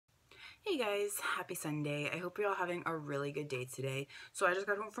Hey guys, happy Sunday. I hope you're all having a really good day today. So I just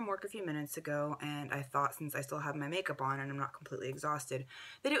got home from work a few minutes ago and I thought, since I still have my makeup on and I'm not completely exhausted,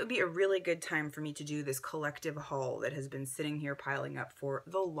 that it would be a really good time for me to do this collective haul that has been sitting here piling up for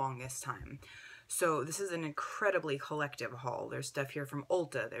the longest time. So this is an incredibly collective haul. There's stuff here from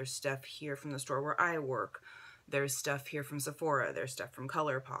Ulta, there's stuff here from the store where I work, there's stuff here from Sephora, there's stuff from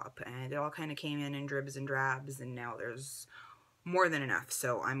ColourPop, and it all kind of came in dribs and drabs, and now there's more than enough.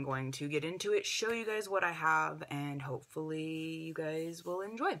 So I'm going to get into it, show you guys what I have, and hopefully you guys will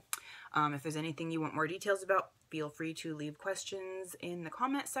enjoy. If there's anything you want more details about, feel free to leave questions in the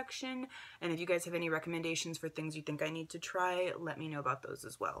comment section. And if you guys have any recommendations for things you think I need to try, let me know about those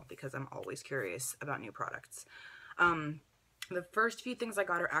as well, because I'm always curious about new products. The first few things I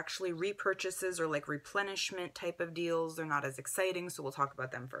got are actually repurchases or like replenishment type of deals. They're not as exciting, so we'll talk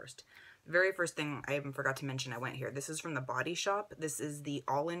about them first. The very first thing I even forgot to mention, I went here. This is from the Body Shop. This is the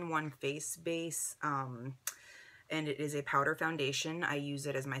all-in-one face base, and it is a powder foundation. I use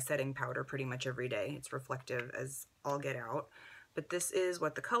it as my setting powder pretty much every day. It's reflective as all get out. But this is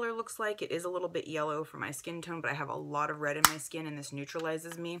what the color looks like. It is a little bit yellow for my skin tone, but I have a lot of red in my skin and this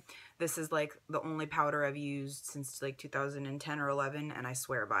neutralizes me. This is like the only powder I've used since like 2010 or 11, and I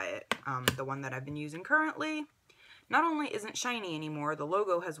swear by it. The one that I've been using currently not only isn't shiny anymore, the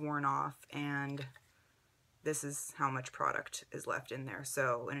logo has worn off, and this is how much product is left in there.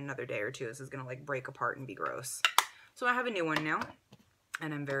 So in another day or two, this is gonna like break apart and be gross. So I have a new one now,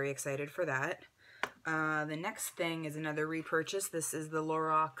 and I'm very excited for that. The next thing is another repurchase. This is the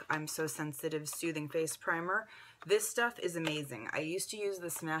Lorac I'm So Sensitive Soothing Face Primer. This stuff is amazing. I used to use the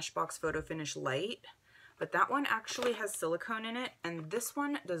Smashbox Photo Finish Light, but that one actually has silicone in it, and this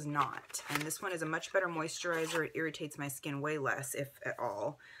one does not. And this one is a much better moisturizer. It irritates my skin way less, if at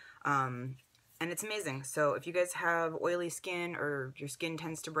all. And it's amazing. So if you guys have oily skin or your skin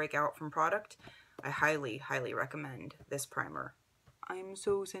tends to break out from product, I highly, highly recommend this primer. I'm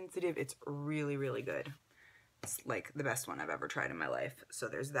So Sensitive. It's really, really good. It's like the best one I've ever tried in my life. So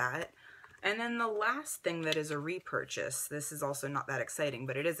there's that. And then the last thing that is a repurchase, this is also not that exciting,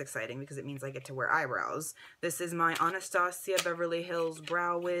 but it is exciting because it means I get to wear eyebrows. This is my Anastasia Beverly Hills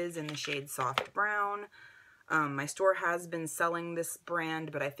Brow Wiz in the shade Soft Brown. My store has been selling this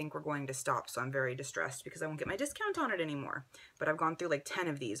brand, but I think we're going to stop, so I'm very distressed because I won't get my discount on it anymore. But I've gone through like 10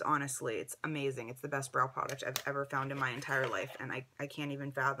 of these, honestly. It's amazing. It's the best brow product I've ever found in my entire life, and I can't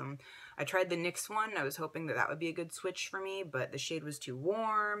even fathom. I tried the NYX one. I was hoping that that would be a good switch for me, but the shade was too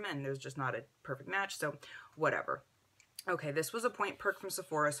warm, and there's just not a perfect match, so whatever. Okay, this was a point perk from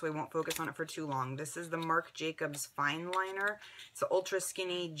Sephora, so I won't focus on it for too long. This is the Marc Jacobs Fine Liner. It's an ultra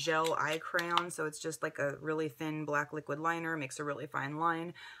skinny gel eye crayon, so it's just like a really thin black liquid liner, makes a really fine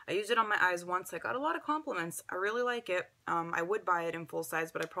line. I used it on my eyes once. I got a lot of compliments. I really like it. I would buy it in full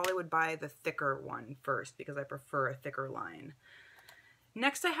size, but I probably would buy the thicker one first because I prefer a thicker line.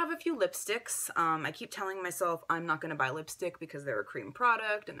 Next, I have a few lipsticks. I keep telling myself I'm not going to buy lipstick because they're a cream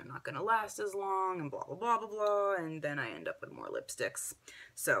product and they're not going to last as long and blah, blah, blah, blah, blah, and then I end up with more lipsticks.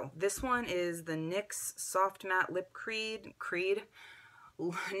 So this one is the NYX Soft Matte Lip NYX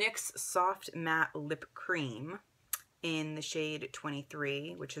Soft Matte Lip Cream in the shade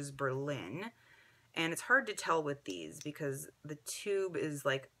 23, which is Berlin. And it's hard to tell with these because the tube is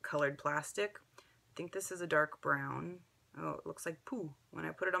like colored plastic. I think this is a dark brown. Oh, it looks like poo. When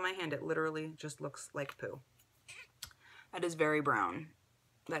I put it on my hand, it literally just looks like poo. That is very brown.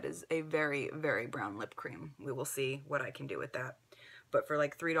 That is a very, very brown lip cream. We will see what I can do with that. But for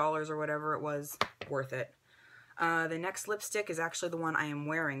like $3 or whatever it was, worth it. The next lipstick is actually the one I am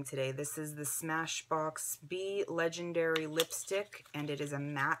wearing today. This is the Smashbox Be Legendary Lipstick, and it is a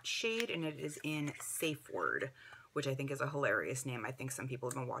matte shade, and it is in Safe Word, which I think is a hilarious name. I think some people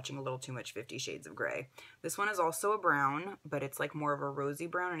have been watching a little too much 50 Shades of Grey. This one is also a brown, but it's like more of a rosy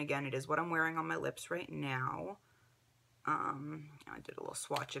brown, and again, it is what I'm wearing on my lips right now. I did a little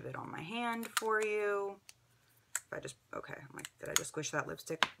swatch of it on my hand for you. If I just, okay, I'm like, did I just squish that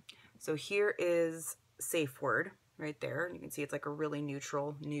lipstick? So here is Safe Word right there. You can see it's like a really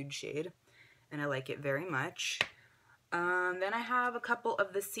neutral nude shade, and I like it very much. Then I have a couple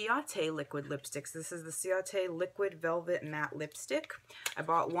of the Ciate liquid lipsticks. This is the Ciate Liquid Velvet Matte Lipstick. I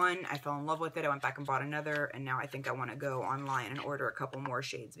bought one, I fell in love with it, I went back and bought another, and now I think I want to go online and order a couple more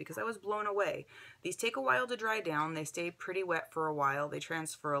shades because I was blown away. These take a while to dry down, they stay pretty wet for a while, they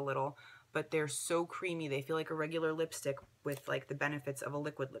transfer a little, but they're so creamy, they feel like a regular lipstick with like the benefits of a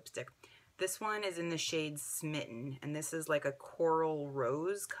liquid lipstick. This one is in the shade Smitten, and this is like a coral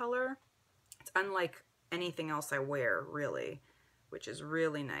rose color. It's unlike anything else I wear, really, which is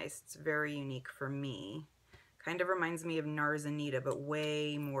really nice. It's very unique for me Kind of reminds me of Narzanita, but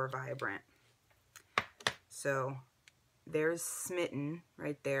way more vibrant. So there's Smitten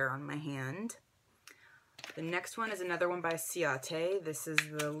right there on my hand. The next one is another one by Ciate. This is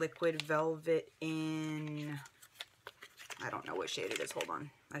the Liquid Velvet in, I don't know what shade it is. Hold on.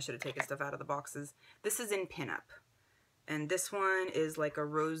 I should have taken stuff out of the boxes. This is in Pinup. And this one is like a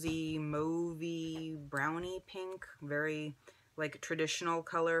rosy, mauvey, brownie pink. Very like traditional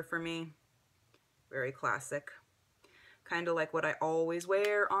color for me. Very classic. Kind of like what I always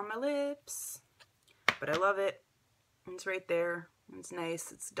wear on my lips. But I love it. It's right there. It's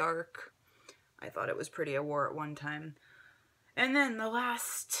nice. It's dark. I thought it was pretty. I wore it one time. And then the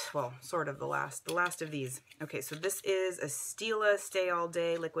last, well, sort of the last of these. Okay, so this is a Stila Stay All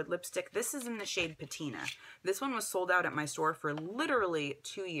Day liquid lipstick. This is in the shade Patina. This one was sold out at my store for literally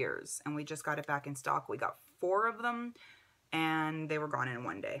 2 years, and we just got it back in stock. We got 4 of them, and they were gone in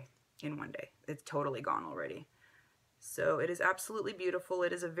one day. It's totally gone already. So it is absolutely beautiful.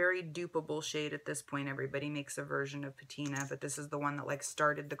 It is a very dupeable shade at this point. Everybody makes a version of Patina, but this is the one that like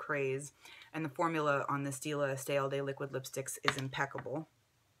started the craze. And the formula on the Stila Stay All Day liquid lipsticks is impeccable.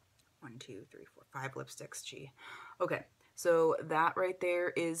 1, 2, 3, 4, 5 lipsticks, gee. Okay, so that right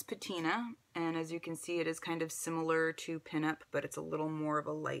there is Patina. And as you can see, it is kind of similar to Pinup, but it's a little more of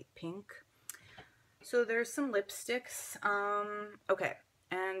a light pink. So there's some lipsticks. Okay.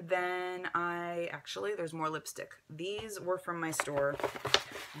 And then there's more lipstick. These were from my store.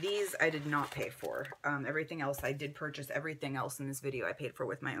 These I did not pay for. Everything else, I did purchase everything else in this video I paid for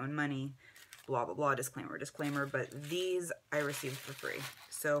with my own money. Blah, blah, blah, disclaimer, disclaimer. But these I received for free.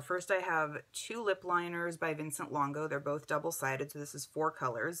 So first I have 2 lip liners by Vincent Longo. They're both double-sided, so this is 4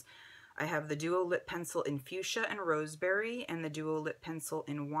 colors. I have the Duo Lip Pencil in Fuchsia and Roseberry, and the Duo Lip Pencil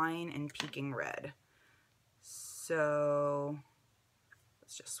in Wine and Peaking Red. So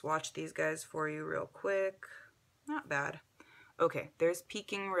let's just swatch these guys for you real quick. Not bad. Okay, there's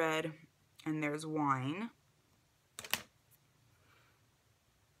Peaking Red and there's Wine.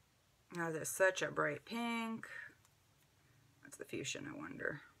 Now there's such a bright pink. That's the Fuchsia, I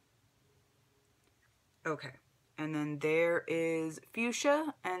wonder. Okay, and then there is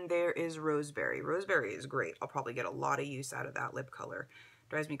Fuchsia and there is Roseberry. Roseberry is great. I'll probably get a lot of use out of that lip color.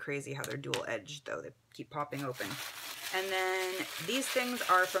 Drives me crazy how they're dual-edged though. They keep popping open. And then these things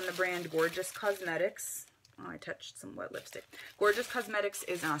are from the brand Gorgeous Cosmetics. Oh, I touched some wet lipstick. Gorgeous Cosmetics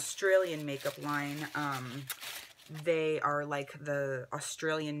is an Australian makeup line. They are like the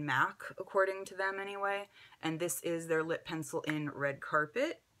Australian MAC, according to them anyway. And this is their lip pencil in Red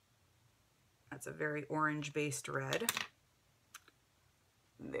Carpet. That's a very orange-based red.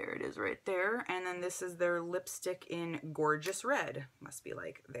 There it is right there. And then this is their lipstick in Gorgeous Red. Must be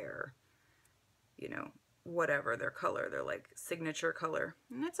like their, you know, whatever their color, their like signature color.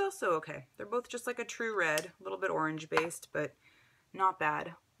 And it's also okay. They're both just like a true red, a little bit orange based, but not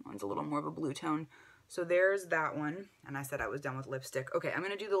bad. One's a little more of a blue tone. So there's that one. And I said I was done with lipstick. Okay, I'm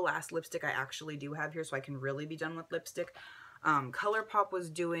going to do the last lipstick I actually do have here so I can really be done with lipstick. ColourPop was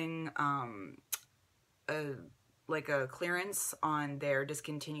doing like a clearance on their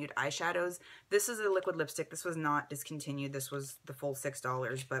discontinued eyeshadows. This is a liquid lipstick. This was not discontinued. This was the full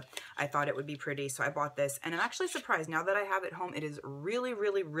 $6, but I thought it would be pretty, so I bought this. And I'm actually surprised. Now that I have it home, it is really,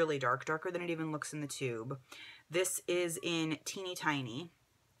 really, really dark. Darker than it even looks in the tube. This is in Teeny Tiny,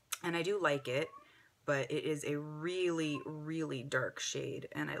 and I do like it, but it is a really, really dark shade.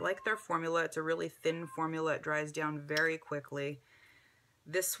 And I like their formula. It's a really thin formula. It dries down very quickly.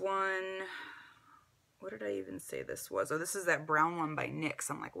 This one, what did I even say this was? Oh, this is that brown one by NYX.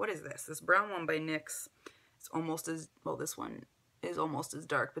 I'm like, what is this? This brown one by NYX, it's almost as, well, this one is almost as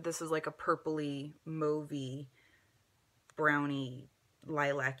dark, but this is like a purpley, mauvey, browny,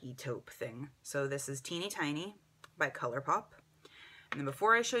 lilac-y taupe thing. So this is Teeny Tiny by ColourPop. And then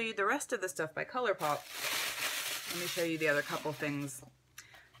before I show you the rest of the stuff by ColourPop, let me show you the other couple things.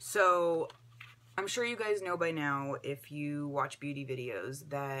 So I'm sure you guys know by now, if you watch beauty videos,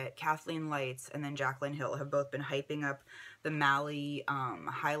 that Kathleen Lights and then Jaclyn Hill have both been hyping up the Mally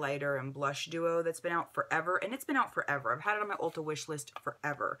highlighter and blush duo that's been out forever. And it's been out forever. I've had it on my Ulta wish list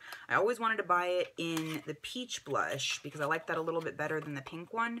forever. I always wanted to buy it in the peach blush because I like that a little bit better than the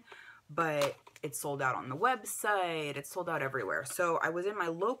pink one. But it's sold out on the website. It's sold out everywhere. So I was in my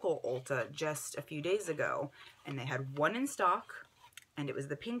local Ulta just a few days ago, and they had one in stock. And it was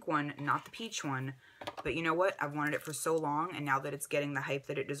the pink one, not the peach one. But you know what? I've wanted it for so long, and now that it's getting the hype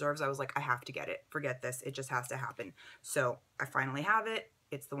that it deserves, I was like, I have to get it. Forget this. It just has to happen. So I finally have it.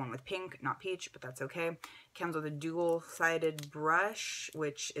 It's the one with pink, not peach, but that's okay. It comes with a dual-sided brush,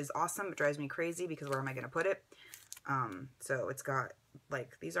 which is awesome. It drives me crazy because where am I going to put it? So it's got,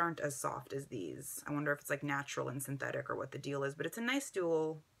 like, these aren't as soft as these. I wonder if it's like natural and synthetic or what the deal is, but it's a nice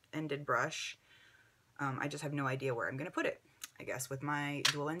dual-ended brush. I just have no idea where I'm going to put it, I guess, with my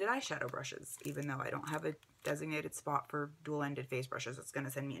dual-ended eyeshadow brushes. Even though I don't have a designated spot for dual-ended face brushes, it's going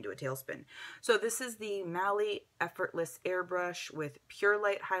to send me into a tailspin. So this is the Mally Effortless Airbrush with Pure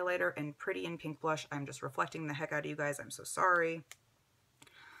Light Highlighter and Pretty in Pink Blush. I'm just reflecting the heck out of you guys. I'm so sorry.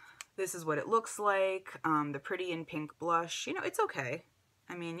 This is what it looks like. The Pretty in Pink blush, you know, it's okay.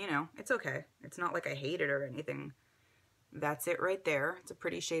 I mean, you know, it's okay. It's not like I hate it or anything. That's it right there. It's a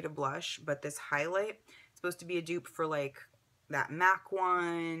pretty shade of blush, but this highlight is supposed to be a dupe for like that MAC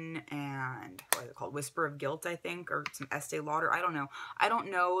one and what is it called? Whisper of Guilt, I think, or some Estee Lauder. I don't know. I don't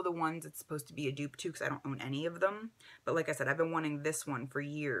know the ones it's supposed to be a dupe to because I don't own any of them. But like I said, I've been wanting this one for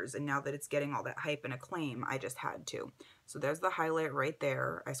years, and now that it's getting all that hype and acclaim, I just had to. So there's the highlight right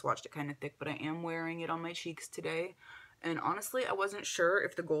there. I swatched it kind of thick, but I am wearing it on my cheeks today. And honestly, I wasn't sure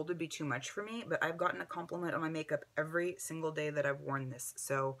if the gold would be too much for me, but I've gotten a compliment on my makeup every single day that I've worn this.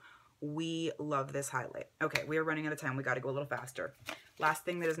 So we love this highlight. Okay, we are running out of time. We got to go a little faster. Last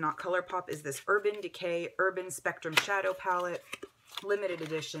thing that is not ColourPop is this Urban Decay Urban Spectrum Shadow Palette. Limited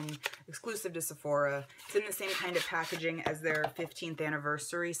edition, exclusive to Sephora. It's in the same kind of packaging as their 15th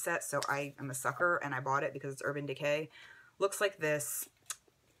anniversary set, so I am a sucker, and I bought it because it's Urban Decay. Looks like this,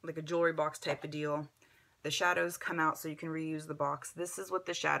 like a jewelry box type of deal. The shadows come out so you can reuse the box. This is what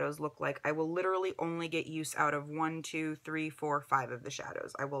the shadows look like. I will literally only get use out of 1, 2, 3, 4, 5 of the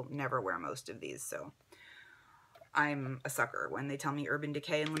shadows. I will never wear most of these, so I'm a sucker. When they tell me Urban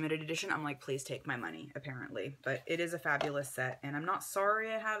Decay and limited edition, I'm like, please take my money, apparently. But it is a fabulous set, and I'm not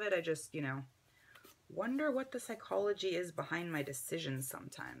sorry I have it. I just, you know, wonder what the psychology is behind my decisions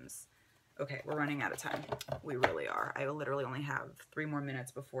sometimes. Okay, we're running out of time. We really are. I literally only have 3 more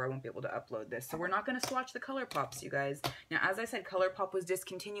minutes before I won't be able to upload this. So we're not going to swatch the ColourPops, you guys. Now, as I said, ColourPop was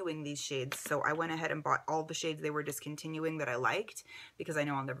discontinuing these shades, so I went ahead and bought all the shades they were discontinuing that I liked, because I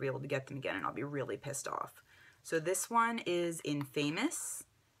know I'll never be able to get them again, and I'll be really pissed off. So this one is in Famous,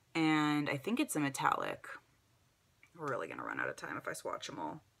 and I think it's a metallic. We're really going to run out of time if I swatch them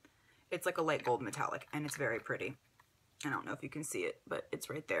all. It's like a light gold metallic, and it's very pretty. I don't know if you can see it, but it's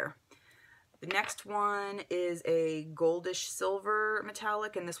right there. The next one is a goldish silver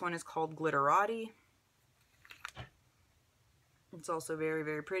metallic, and this one is called Glitterati. It's also very,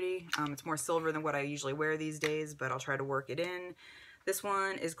 very pretty. It's more silver than what I usually wear these days, but I'll try to work it in. This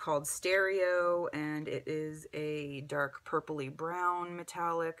one is called Stereo, and it is a dark purpley brown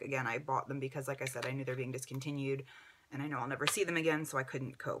metallic. Again, I bought them because, like I said, I knew they're being discontinued, and I know I'll never see them again, so I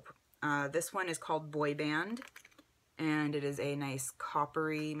couldn't cope. This one is called Boy Band, and it is a nice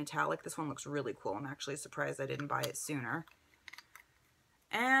coppery metallic. This one looks really cool. I'm actually surprised I didn't buy it sooner.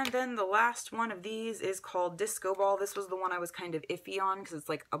 And then the last one of these is called Disco Ball. This was the one I was kind of iffy on because it's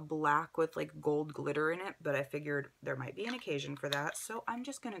like a black with like gold glitter in it, but I figured there might be an occasion for that, so I'm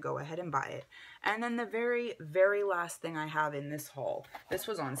just going to go ahead and buy it. And then the very, very last thing I have in this haul, this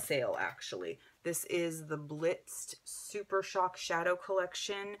was on sale actually. This is the Blitzed Super Shock Shadow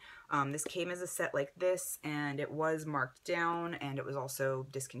Collection. This came as a set like this, and it was marked down, and it was also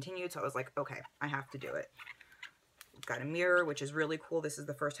discontinued, so I was like, okay, I have to do it. Got a mirror, which is really cool. This is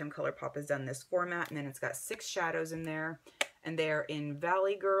the first time ColourPop has done this format, and then it's got 6 shadows in there, and they're in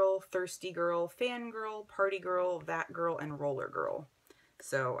Valley Girl, Thirsty Girl, Fangirl, Party Girl, That Girl, and Roller Girl.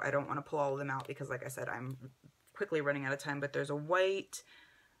 So I don't want to pull all of them out because, like I said, I'm quickly running out of time, but there's a white,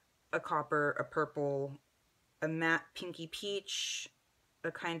 a copper, a purple, a matte pinky peach,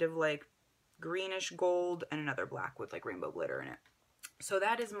 a kind of like greenish gold, and another black with like rainbow glitter in it. So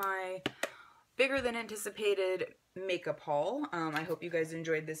that is my bigger than anticipated makeup haul. I hope you guys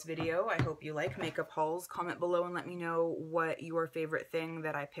enjoyed this video. I hope you like makeup hauls. Comment below and let me know what your favorite thing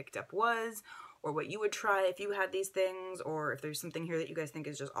that I picked up was, or what you would try if you had these things, or if there's something here that you guys think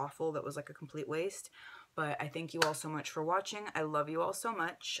is just awful that was like a complete waste. But I thank you all so much for watching. I love you all so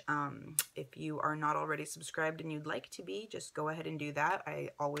much. If you are not already subscribed and you'd like to be, just go ahead and do that. I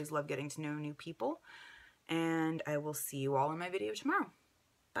always love getting to know new people. And I will see you all in my video tomorrow.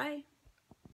 Bye.